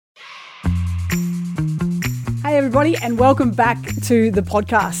everybody, and welcome back to the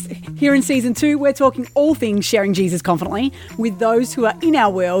podcast. Here in Season 2, we're talking all things sharing Jesus confidently with those who are in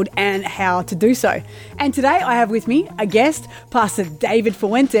our world and how to do so. And today I have with me a guest, Pastor David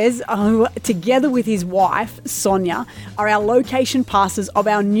Fuentes, who together with his wife, Sonia, are our location pastors of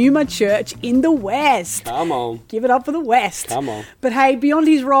our Numa Church in the West. Come on. Give it up for the West. Come on. But hey, beyond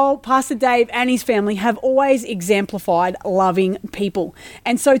his role, Pastor Dave and his family have always exemplified loving people.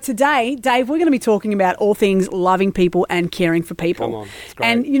 And so today, Dave, we're going to be talking about all things loving people and caring for people. Come on. It's great.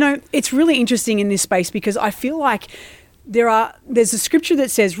 And, you know, it's really interesting in this space because I feel like there's a scripture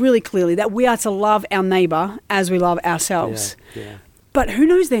that says really clearly that we are to love our neighbour as we love ourselves. Yeah. But who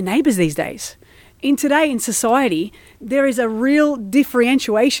knows their neighbours these days? In society, there is a real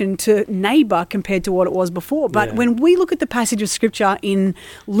differentiation to neighbour compared to what it was before. But when we look at the passage of scripture in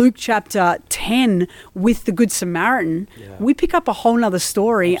Luke chapter 10 with the Good Samaritan, we pick up a whole nother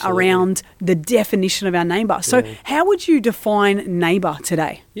story around the definition of our neighbour. So how would you define neighbour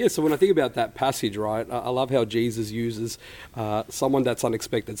today? Yeah, so when I think about that passage, right, I love how Jesus uses someone that's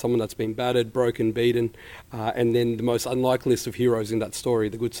unexpected, someone that's been battered, broken, beaten, and then the most unlikeliest of heroes in that story,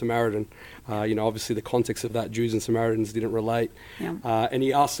 the Good Samaritan. Obviously the context of that, Jews and Samaritans didn't relate. Yeah. And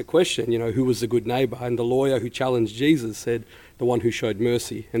he asked the question, who was the good neighbour? And the lawyer who challenged Jesus said, the one who showed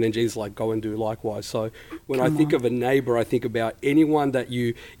mercy. And then Jesus go and do likewise. So when I think of a neighbour, I think about anyone that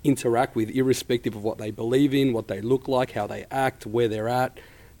you interact with, irrespective of what they believe in, what they look like, how they act, where they're at.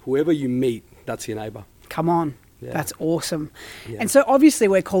 Whoever you meet, that's your neighbour. Come on. Yeah. That's awesome. Yeah. And so obviously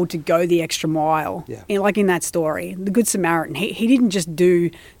we're called to go the extra mile. Yeah. Like in that story, the Good Samaritan, he didn't just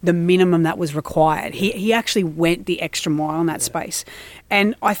do the minimum that was required. He actually went the extra mile in that space.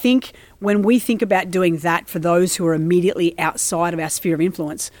 And I think when we think about doing that for those who are immediately outside of our sphere of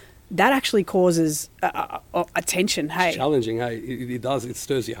influence, that actually causes a tension. Hey, it's challenging. Hey, it does. It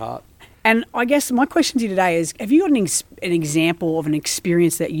stirs your heart. And I guess my question to you today is, have you got an example of an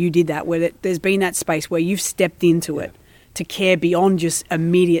experience that you did that, where there's been that space where you've stepped into it to care beyond just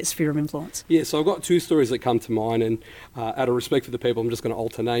immediate sphere of influence? Yeah, so I've got two stories that come to mind, and out of respect for the people, I'm just going to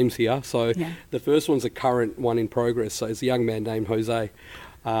alter names here. So the first one's a current one in progress. So it's a young man named Jose.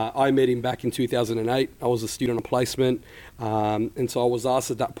 I met him back in 2008. I was a student on placement, and so I was asked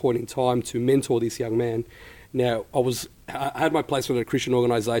at that point in time to mentor this young man. Now, I had my placement at a Christian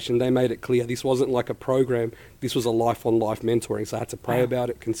organisation. They made it clear this wasn't like a program. This was a life-on-life mentoring. So I had to pray about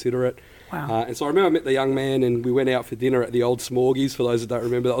it, consider it. Wow. And so I remember I met the young man and we went out for dinner at the old Smorgies. For those that don't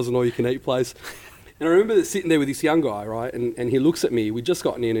remember, that was an all-you-can-eat place. And I remember sitting there with this young guy, right? And he looks at me. We'd just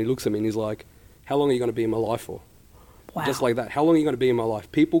gotten in and he looks at me and he's like, how long are you going to be in my life for? Wow. Just like that. How long are you going to be in my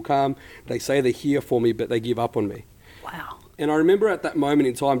life? People come, they say they're here for me, but they give up on me. Wow. And I remember at that moment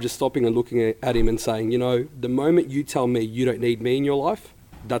in time just stopping and looking at him and saying, the moment you tell me you don't need me in your life,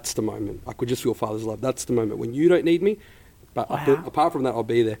 that's the moment. I could just feel Father's love. That's the moment when you don't need me. But apart from that, I'll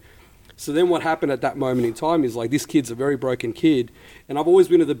be there. So then what happened at that moment in time is this kid's a very broken kid. And I've always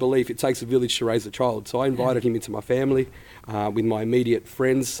been of the belief it takes a village to raise a child. So I invited him into my family with my immediate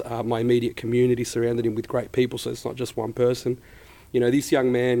friends, my immediate community, surrounded him with great people. So it's not just one person. This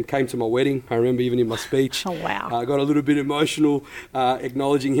young man came to my wedding. I remember even in my speech. Oh, wow. I got a little bit emotional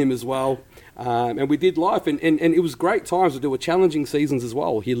acknowledging him as well. And we did life. And it was great times. There were challenging seasons as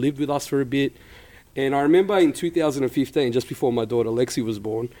well. He lived with us for a bit. And I remember in 2015, just before my daughter Lexi was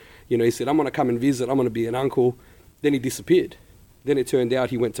born, he said, I'm going to come and visit. I'm going to be an uncle. Then he disappeared. Then it turned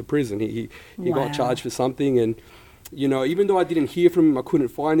out he went to prison. He got charged for something. And even though I didn't hear from him, I couldn't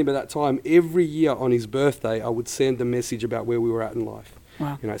find him at that time, every year on his birthday, I would send a message about where we were at in life.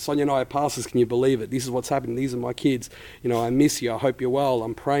 Wow. Sonia and I are pastors, can you believe it? This is what's happening. These are my kids. I miss you. I hope you're well.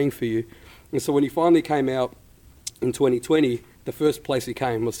 I'm praying for you. And so when he finally came out in 2020, the first place he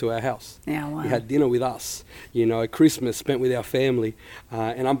came was to our house. Yeah, wow. He had dinner with us, Christmas spent with our family.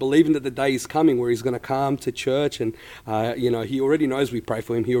 And I'm believing that the day is coming where he's going to come to church and, he already knows we pray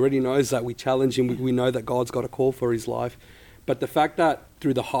for him. He already knows that we challenge him. We know that God's got a call for his life. But the fact that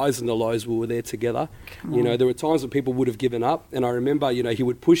through the highs and the lows we were there together, there were times when people would have given up. And I remember, he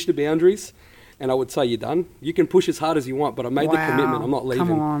would push the boundaries. And I would say, you're done. You can push as hard as you want, but I made the commitment. I'm not leaving.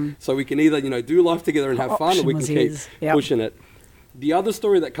 Come on. So we can either, do life together and have fun, or we can keep pushing it. The other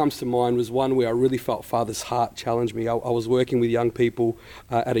story that comes to mind was one where I really felt Father's heart challenge me. I was working with young people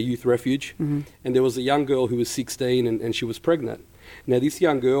at a youth refuge, and there was a young girl who was 16 and she was pregnant. Now, this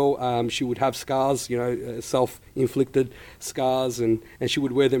young girl, she would have scars, self-inflicted scars, and she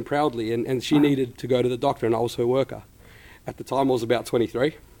would wear them proudly, and she needed to go to the doctor, and I was her worker. At the time, I was about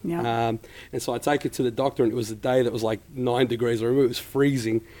 23. Yeah. And so I take her to the doctor, and it was a day that was 9 degrees. I remember it was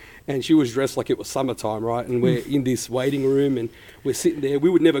freezing. And she was dressed like it was summertime, right? And we're in this waiting room and we're sitting there. We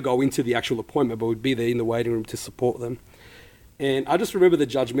would never go into the actual appointment, but we'd be there in the waiting room to support them. And I just remember the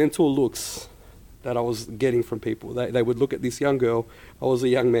judgmental looks that I was getting from people. They would look at this young girl. I was a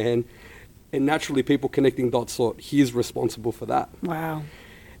young man. And naturally, people connecting dots thought, he's responsible for that. Wow.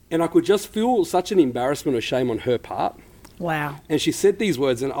 And I could just feel such an embarrassment or shame on her part. Wow. And she said these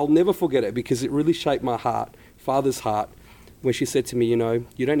words, and I'll never forget it because it really shaped my heart, Father's heart, when she said to me, you know,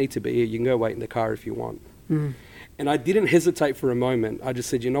 you don't need to be here. You can go wait in the car if you want. Mm. And I didn't hesitate for a moment. I just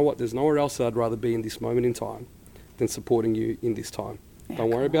said, you know what? There's nowhere else I'd rather be in this moment in time than supporting you in this time. Yeah,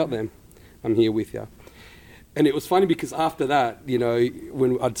 don't worry about them. I'm here with you. And it was funny because after that, you know,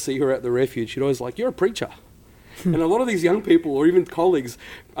 when I'd see her at the refuge, she'd always like, you're a preacher. And a lot of these young people or even colleagues,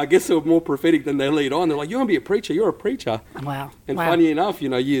 I guess they were more prophetic than they lead on. They're like, you want to be a preacher? You're a preacher. Wow. And wow. funny enough, you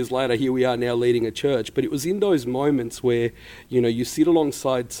know, years later, here we are now leading a church. But it was in those moments where, you know, you sit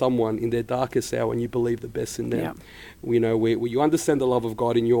alongside someone in their darkest hour and you believe the best in them. Yeah. You know, where you understand the love of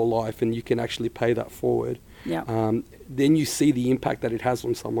God in your life and you can actually pay that forward. Yeah. Then you see the impact that it has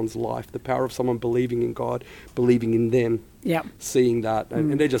on someone's life, the power of someone believing in God, believing in them, seeing that.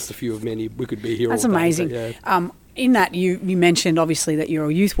 And they're just a few of many. We could be here That's all day. amazing. But, yeah. In that, you mentioned, obviously, that you're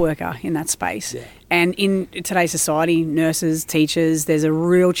a youth worker in that space. Yeah. And in today's society, nurses, teachers, there's a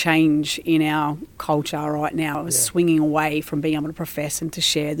real change in our culture right now, swinging away from being able to profess and to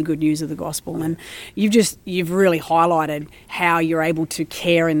share the good news of the gospel. And you've really highlighted how you're able to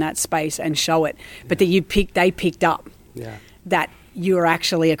care in that space and show it, but that they picked up that you're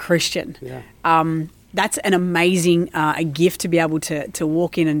actually a Christian. Yeah. That's an amazing a gift to be able to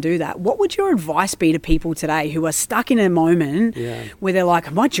walk in and do that. What would your advice be to people today who are stuck in a moment where they're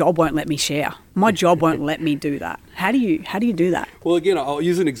like, my job won't let me share. My job won't let me do that. How do you do that? Well, again, I'll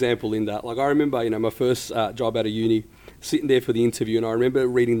use an example in that. Like I remember, you know, my first job out of uni, sitting there for the interview, and I remember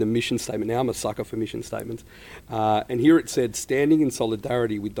reading the mission statement. Now I'm a sucker for mission statements. And here it said, standing in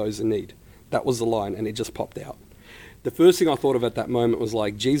solidarity with those in need. That was the line, and it just popped out. The first thing I thought of at that moment was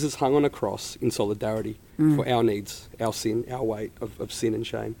like Jesus hung on a cross in solidarity for our needs, our sin, our weight of sin and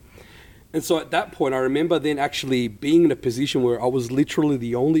shame. And so at that point, I remember then actually being in a position where I was literally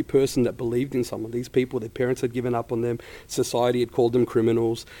the only person that believed in someone. These people, their parents had given up on them. Society had called them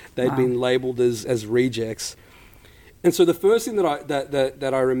criminals. They'd been labeled as rejects. And so the first thing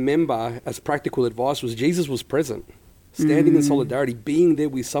that I remember as practical advice was Jesus was present, standing in solidarity, being there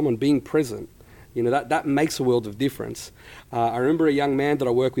with someone, being present. You know, that makes a world of difference. I remember a young man that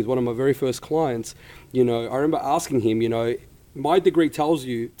I worked with, one of my very first clients, you know, I remember asking him, you know, my degree tells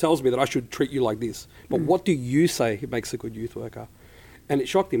me that I should treat you like this, but what do you say makes a good youth worker? And it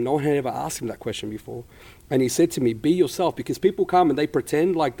shocked him. No one had ever asked him that question before. And he said to me, be yourself, because people come and they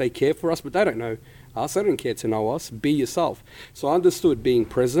pretend like they care for us, but they don't know us. They don't care to know us. Be yourself. So I understood being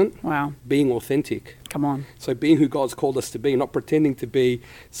present, being authentic. Come on. So being who God's called us to be, not pretending to be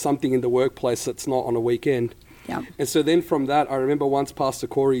something in the workplace that's not on a weekend. Yeah. And so then from that, I remember once Pastor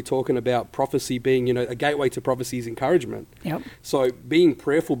Corey talking about prophecy being, you know, a gateway to prophecy is encouragement. Yep. So being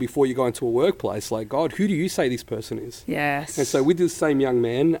prayerful before you go into a workplace, like, God, who do you say this person is? Yes. And so with this same young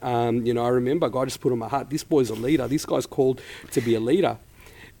man, you know, I remember God just put in my heart, this boy's a leader. This guy's called to be a leader.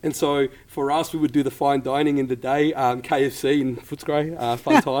 And so for us, we would do the fine dining in the day, KFC in Footscray,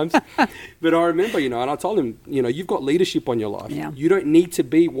 fun times. But I remember, you know, and I told him, you know, you've got leadership on your life. Yeah. You don't need to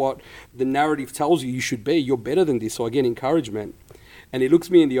be what the narrative tells you should be. You're better than this. So again, encouragement. And he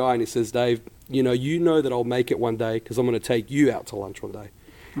looks me in the eye and he says, Dave, you know that I'll make it one day because I'm going to take you out to lunch one day.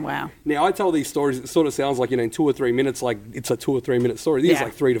 Wow. Now, I tell these stories, it sort of sounds like, you know, in 2 or 3 minutes, like it's a 2 or 3 minute story. This is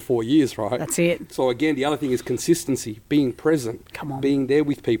like 3 to 4 years, right? That's it. So again, the other thing is consistency, being present, Come on. being there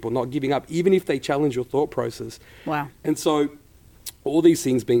with people, not giving up, even if they challenge your thought process. Wow. And so all these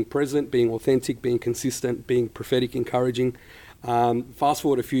things, being present, being authentic, being consistent, being prophetic, encouraging. Fast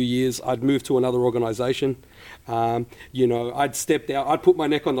forward a few years, I'd moved to another organisation. You know, I'd stepped out. I'd put my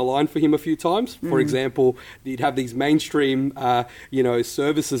neck on the line for him a few times. For example, he'd have these mainstream, you know,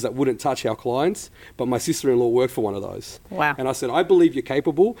 services that wouldn't touch our clients. But my sister-in-law worked for one of those. Wow. And I said, I believe you're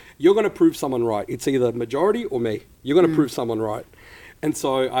capable. You're going to prove someone right. It's either majority or me. You're going to prove someone right. And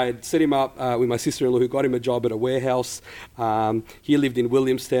so I had set him up with my sister-in-law who got him a job at a warehouse. He lived in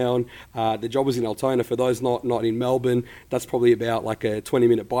Williamstown. The job was in Altona. For those not in Melbourne, that's probably about like a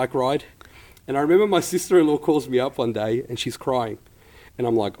 20-minute bike ride. And I remember my sister-in-law calls me up one day and she's crying. And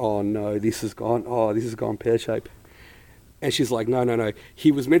I'm like, oh no, this has gone pear-shaped. And she's like, no.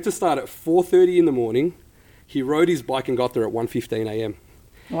 He was meant to start at 4:30 in the morning. He rode his bike and got there at 1:15 a.m.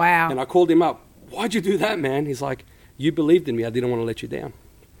 Wow. And I called him up. Why'd you do that, man? He's like, you believed in me. I didn't want to let you down.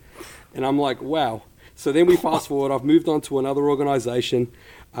 And I'm like, wow. So then we fast forward. I've moved on to another organisation.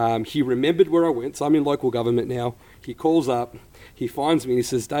 He remembered where I went. So I'm in local government now. He calls up. He finds me and he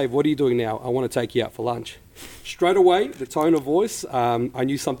says, Dave, what are you doing now? I want to take you out for lunch. Straight away, the tone of voice, I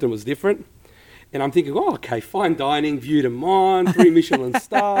knew something was different. And I'm thinking, oh, okay, fine dining, view to mine, 3 Michelin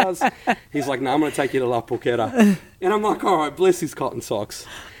stars. He's like, no, I'm going to take you to La Porchetta. And I'm like, all right, bless his cotton socks.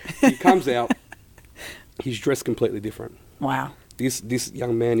 He comes out. He's dressed completely different. Wow. This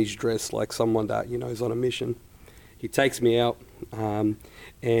young man is dressed like someone that, is on a mission. He takes me out and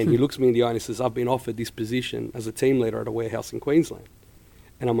he looks me in the eye and he says, I've been offered this position as a team leader at a warehouse in Queensland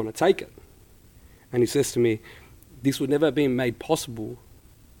and I'm going to take it. And he says to me, this would never have been made possible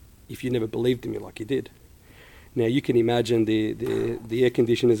if you never believed in me like you did. Now, you can imagine the air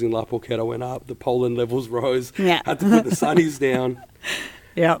conditioners in La Porchetta went up, the pollen levels rose, had to put the sunnies down.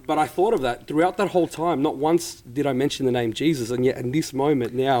 Yeah. But I thought of that throughout that whole time. Not once did I mention the name Jesus. And yet in this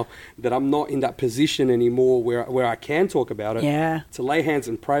moment now that I'm not in that position anymore where I can talk about it, to lay hands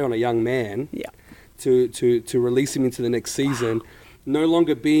and pray on a young man, to release him into the next season, no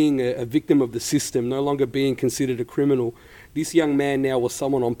longer being a victim of the system, no longer being considered a criminal. This young man now was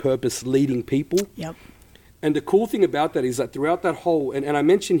someone on purpose leading people. Yep. And the cool thing about that is that throughout that whole, and I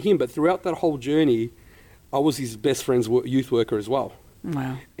mentioned him, but throughout that whole journey, I was his best friend's youth worker as well.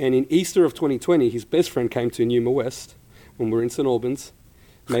 Wow. And in Easter of 2020, his best friend came to Numa West when we were in St. Albans,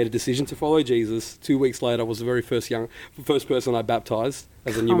 made a decision to follow Jesus. 2 weeks later, I was the very first person I baptized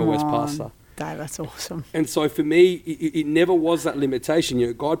as a Numa West pastor. Dave, that's awesome. And so for me, it never was that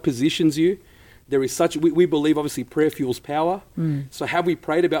limitation. God positions you. There is such, we believe obviously prayer fuels power. So have we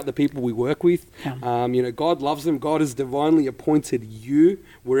prayed about the people we work with? Yeah. God loves them. God has divinely appointed you,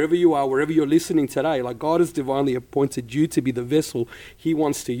 wherever you are, wherever you're listening today. Like God has divinely appointed you to be the vessel he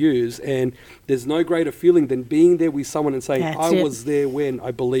wants to use. And there's no greater feeling than being there with someone and saying, was there when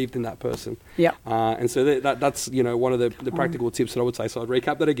I believed in that person. Yeah. And so that's one of the practical tips that I would say. So I'd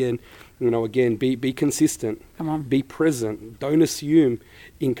recap that again. Again, be consistent. Come on. Be present. Don't assume.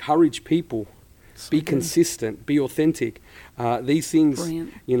 Encourage people. Be consistent, be authentic. These things,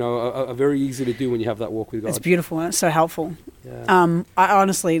 are very easy to do when you have that walk with God. It's beautiful and it's so helpful. Yeah. I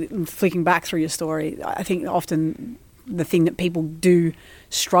honestly, flicking back through your story, I think often the thing that people do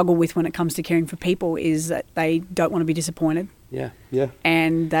struggle with when it comes to caring for people is that they don't want to be disappointed. Yeah.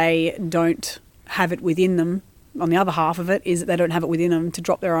 And they don't have it within them. On the other half of it is that they don't have it within them to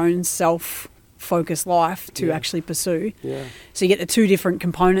drop their own self-focused life to actually pursue. Yeah. So you get the two different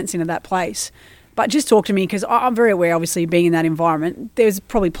components into that place. But just talk to me, because I'm very aware, obviously, being in that environment, there's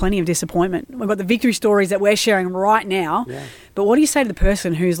probably plenty of disappointment. We've got the victory stories that we're sharing right now. Yeah. But what do you say to the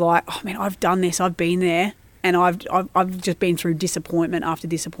person who's like, oh, man, I've done this, I've been there, and I've just been through disappointment after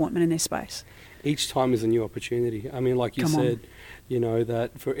disappointment in this space? Each time is a new opportunity. I mean, like you said,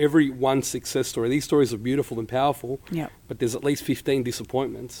 that for every one success story, these stories are beautiful and powerful, but there's at least 15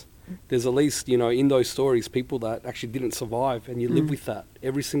 disappointments. There's at least, in those stories, people that actually didn't survive, and you live with that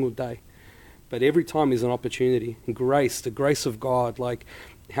every single day. But every time is an opportunity. Grace, the grace of God. Like,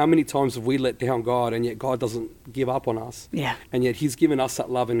 how many times have we let down God and yet God doesn't give up on us? Yeah. And yet he's given us that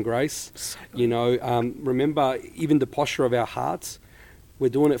love and grace. So remember, even the posture of our hearts, we're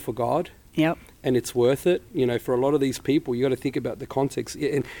doing it for God. Yep. And it's worth it. For a lot of these people, you got to think about the context.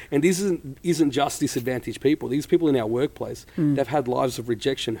 And this isn't just disadvantaged people. These people in our workplace, they've had lives of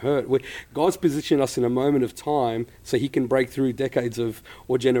rejection, hurt. God's positioned us in a moment of time so he can break through decades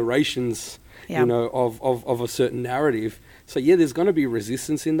or generations of a certain narrative. So there's going to be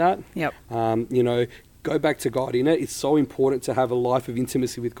resistance in that. Yep. Go back to God in it. It's so important to have a life of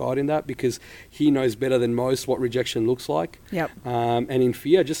intimacy with God in that, because he knows better than most what rejection looks like. Yep. And in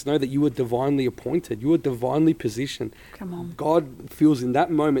fear, just know that you are divinely appointed. You are divinely positioned. Come on. God feels in that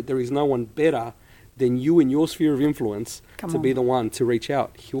moment there is no one better than you in your sphere of influence be the one to reach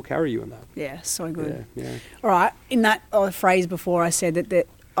out. He'll carry you in that. Yeah, so good. Yeah. All right. In that phrase before, I said that the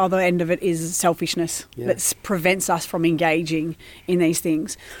other end of it is selfishness that prevents us from engaging in these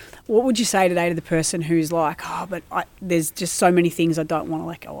things. What would you say today to the person who's like, there's just so many things I don't want to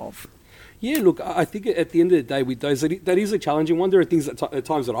let go of? Yeah, look, I think at the end of the day with those, that is a challenging one. There are things at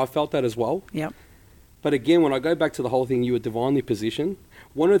times that I felt that as well. Yep. But again, when I go back to the whole thing, you were divinely positioned.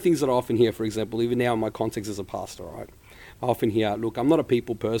 One of the things that I often hear, for example, even now in my context as a pastor, right? I often hear, look, I'm not a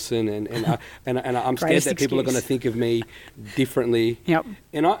people person, and I'm scared that people are going to think of me differently. Yep.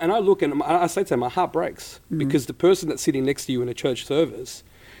 And I look and I say to them, my heart breaks because the person that's sitting next to you in a church service,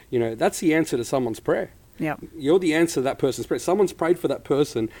 that's the answer to someone's prayer. Yep. You're the answer to that person's prayer. Someone's prayed for that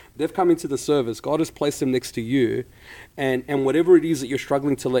person. They've come into the service. God has placed them next to you. And whatever it is that you're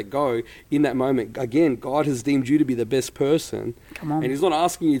struggling to let go in that moment, again, God has deemed you to be the best person. Come on. And he's not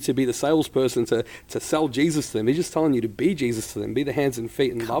asking you to be the salesperson to sell Jesus to them. He's just telling you to be Jesus to them, be the hands and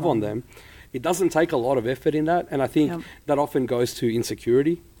feet and love on them. It doesn't take a lot of effort in that. And I think that often goes to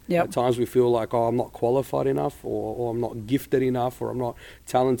insecurity. Yep. At times we feel like, I'm not qualified enough, or I'm not gifted enough, or I'm not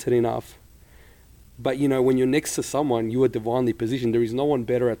talented enough. But, when you're next to someone, you are divinely positioned. There is no one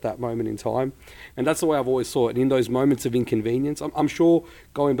better at that moment in time. And that's the way I've always saw it. In those moments of inconvenience, I'm sure,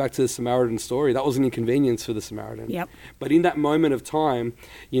 going back to the Samaritan story, that was an inconvenience for the Samaritan. Yep. But in that moment of time,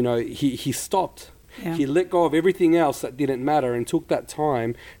 he stopped. Yeah. He let go of everything else that didn't matter and took that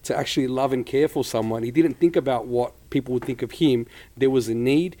time to actually love and care for someone. He didn't think about what people would think of him. There was a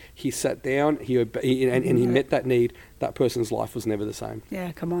need. He sat down. He met that need. That person's life was never the same.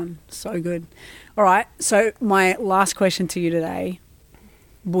 Yeah, come on. So good. All right. So my last question to you today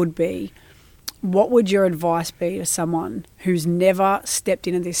would be, what would your advice be to someone who's never stepped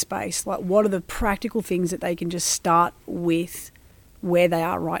into this space? Like, what are the practical things that they can just start with where they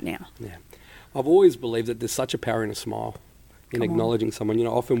are right now? Yeah. I've always believed that there's such a power in a smile, in acknowledging someone.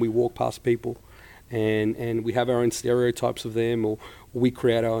 Often we walk past people and we have our own stereotypes of them, or we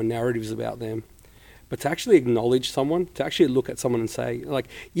create our own narratives about them. But to actually acknowledge someone, to actually look at someone and say, like,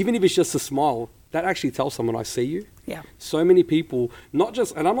 even if it's just a smile, that actually tells someone, I see you. Yeah. So many people, and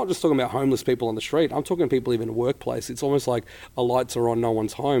I'm not just talking about homeless people on the street, I'm talking people even in a workplace. It's almost like a lights are on no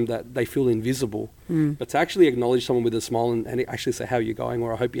one's home, that they feel invisible. But to actually acknowledge someone with a smile and actually say, how are you going?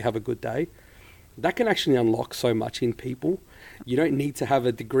 Or I hope you have a good day. That can actually unlock so much in people. You don't need to have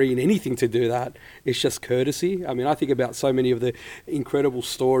a degree in anything to do that. It's just courtesy. I mean, I think about so many of the incredible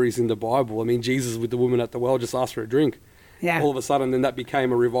stories in the Bible. I mean, Jesus with the woman at the well just asked for a drink. Yeah. All of a sudden, then that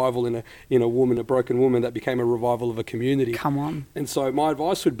became a revival in a broken woman. That became a revival of a community. Come on. And so my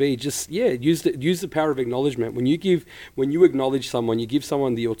advice would be just, use the power of acknowledgement. When you acknowledge someone, you give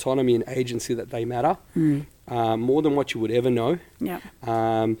someone the autonomy and agency that they matter. More than what you would ever know. Yeah.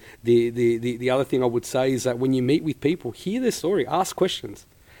 The other thing I would say is that when you meet with people, hear their story, ask questions.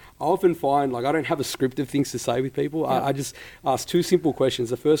 I often find, I don't have a script of things to say with people. Yeah. I just ask two simple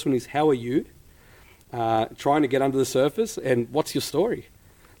questions. The first one is, how are you? Trying to get under the surface, and what's your story?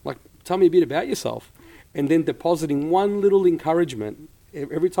 Tell me a bit about yourself. And then depositing one little encouragement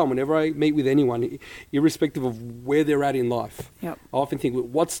every time, whenever I meet with anyone, irrespective of where they're at in life. Yep. I often think,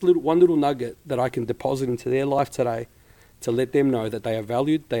 what's one little nugget that I can deposit into their life today to let them know that they are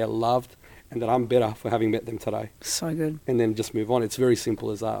valued, they are loved, and that I'm better for having met them today. So good. And then just move on. It's very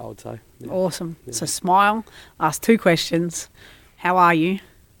simple as that, I would say. Yeah. Awesome. Yeah. So smile, ask two questions. How are you?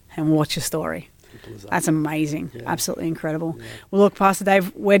 And what's your story? That's amazing. Yeah. Absolutely incredible. Yeah. Well, look, Pastor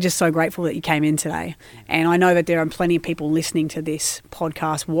Dave, we're just so grateful that you came in today. And I know that there are plenty of people listening to this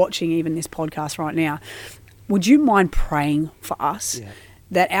podcast, watching even this podcast right now. Would you mind praying for us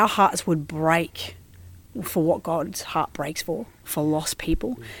that our hearts would break for what God's heart breaks for lost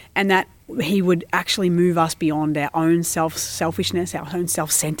people, and that he would actually move us beyond our own selfishness, our own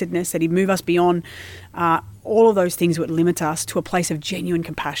self-centeredness, that he'd move us beyond all of those things that would limit us to a place of genuine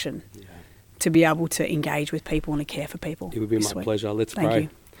compassion to be able to engage with people and to care for people. It would be my pleasure. Let's pray. Thank you.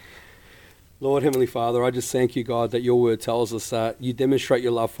 Lord, Heavenly Father, I just thank you, God, that your word tells us that you demonstrate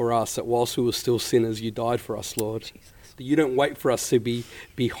your love for us, that whilst we were still sinners, you died for us, Lord. Jesus. That you don't wait for us to be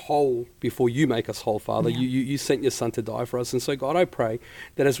whole before you make us whole, Father. Yeah. You sent your Son to die for us. And so, God, I pray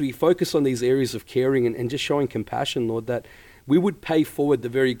that as we focus on these areas of caring and just showing compassion, Lord, that we would pay forward the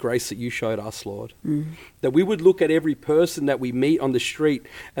very grace that you showed us, Lord. That we would look at every person that we meet on the street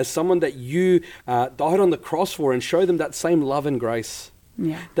as someone that you died on the cross for, and show them that same love and grace.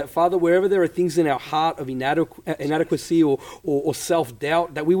 Yeah. That, Father, wherever there are things in our heart of inadequacy or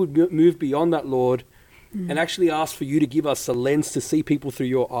self-doubt, that we would move beyond that, Lord, and actually ask for you to give us the lens to see people through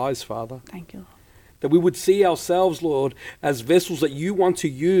your eyes, Father. Thank you. That we would see ourselves, Lord, as vessels that you want to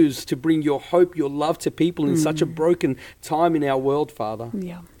use to bring your hope, your love to people in such a broken time in our world, Father.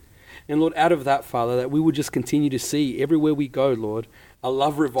 Yeah. And Lord, out of that, Father, that we would just continue to see everywhere we go, Lord, a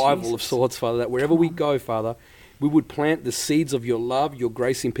love revival of sorts, Father, that wherever we go, Father, we would plant the seeds of your love, your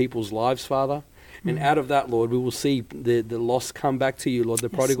grace in people's lives, Father. And out of that, Lord, we will see the lost come back to you, Lord, the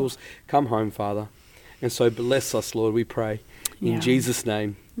prodigals come home, Father. And so bless us, Lord, we pray. In Jesus'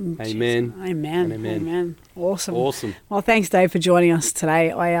 name. Amen. Amen. Amen. Amen. Awesome. Awesome. Well, thanks, Dave, for joining us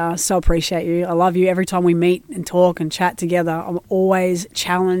today. I so appreciate you. I love you. Every time we meet and talk and chat together, I'm always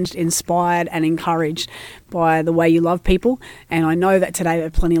challenged, inspired, and encouraged by the way you love people. And I know that today there are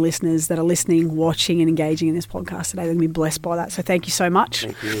plenty of listeners that are listening, watching, and engaging in this podcast today. They're going to be blessed by that. So thank you so much.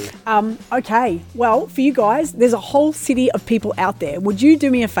 Thank you. Okay. Well, for you guys, there's a whole city of people out there. Would you do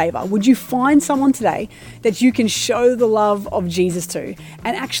me a favor? Would you find someone today that you can show the love of Jesus to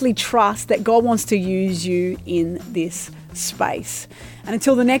and actually trust that God wants to use you in this space? And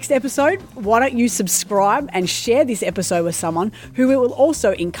until the next episode, why don't you subscribe and share this episode with someone who it will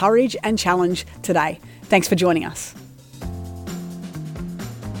also encourage and challenge today. Thanks for joining us.